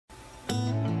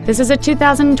This is a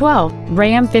 2012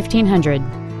 Ram 1500.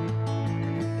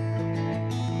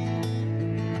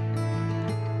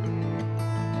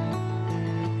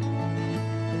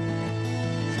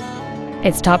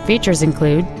 Its top features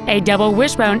include a double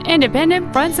wishbone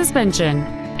independent front suspension,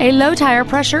 a low tire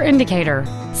pressure indicator,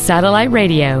 satellite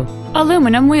radio,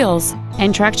 aluminum wheels,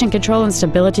 and traction control and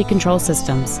stability control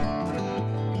systems.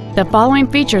 The following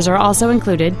features are also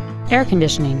included: air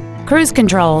conditioning, cruise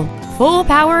control, full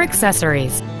power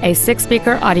accessories, a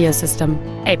 6-speaker audio system,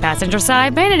 a passenger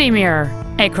side vanity mirror,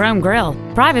 a chrome grille,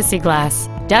 privacy glass,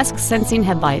 dusk sensing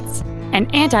headlights, an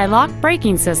anti-lock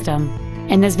braking system,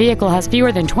 and this vehicle has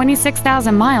fewer than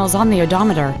 26,000 miles on the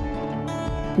odometer.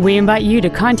 We invite you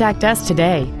to contact us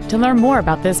today to learn more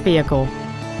about this vehicle.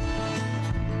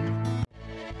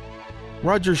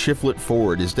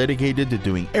 RogerShiflettFord is dedicated to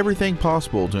doing everything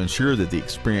possible to ensure that the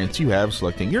experience you have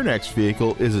selecting your next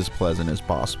vehicle is as pleasant as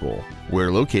possible.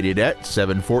 We're located at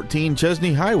 714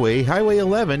 Chesnee Highway, Highway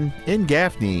 11 in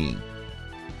Gaffney.